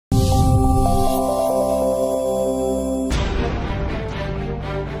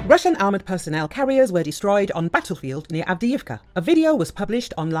Russian armored personnel carriers were destroyed on battlefield near Avdiivka. A video was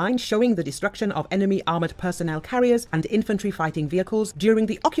published online showing the destruction of enemy armored personnel carriers and infantry fighting vehicles during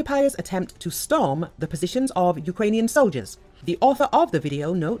the occupiers' attempt to storm the positions of Ukrainian soldiers. The author of the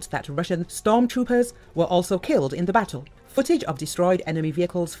video notes that Russian stormtroopers were also killed in the battle. Footage of destroyed enemy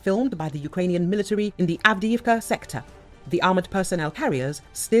vehicles filmed by the Ukrainian military in the Avdiivka sector. The armored personnel carriers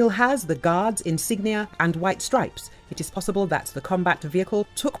still has the guards insignia and white stripes. It is possible that the combat vehicle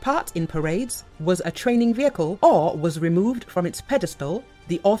took part in parades, was a training vehicle, or was removed from its pedestal,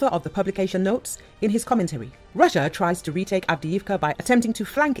 the author of the publication notes in his commentary. Russia tries to retake Avdiivka by attempting to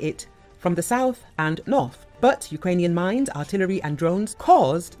flank it from the south and north. But Ukrainian mines, artillery and drones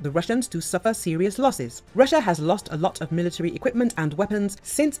caused the Russians to suffer serious losses. Russia has lost a lot of military equipment and weapons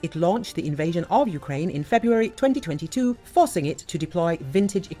since it launched the invasion of Ukraine in February 2022, forcing it to deploy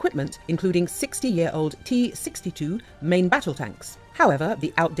vintage equipment, including 60-year-old T-62 main battle tanks. However,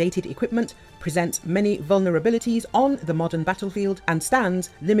 the outdated equipment presents many vulnerabilities on the modern battlefield and stands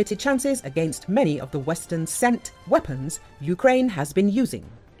limited chances against many of the Western-sent weapons Ukraine has been using.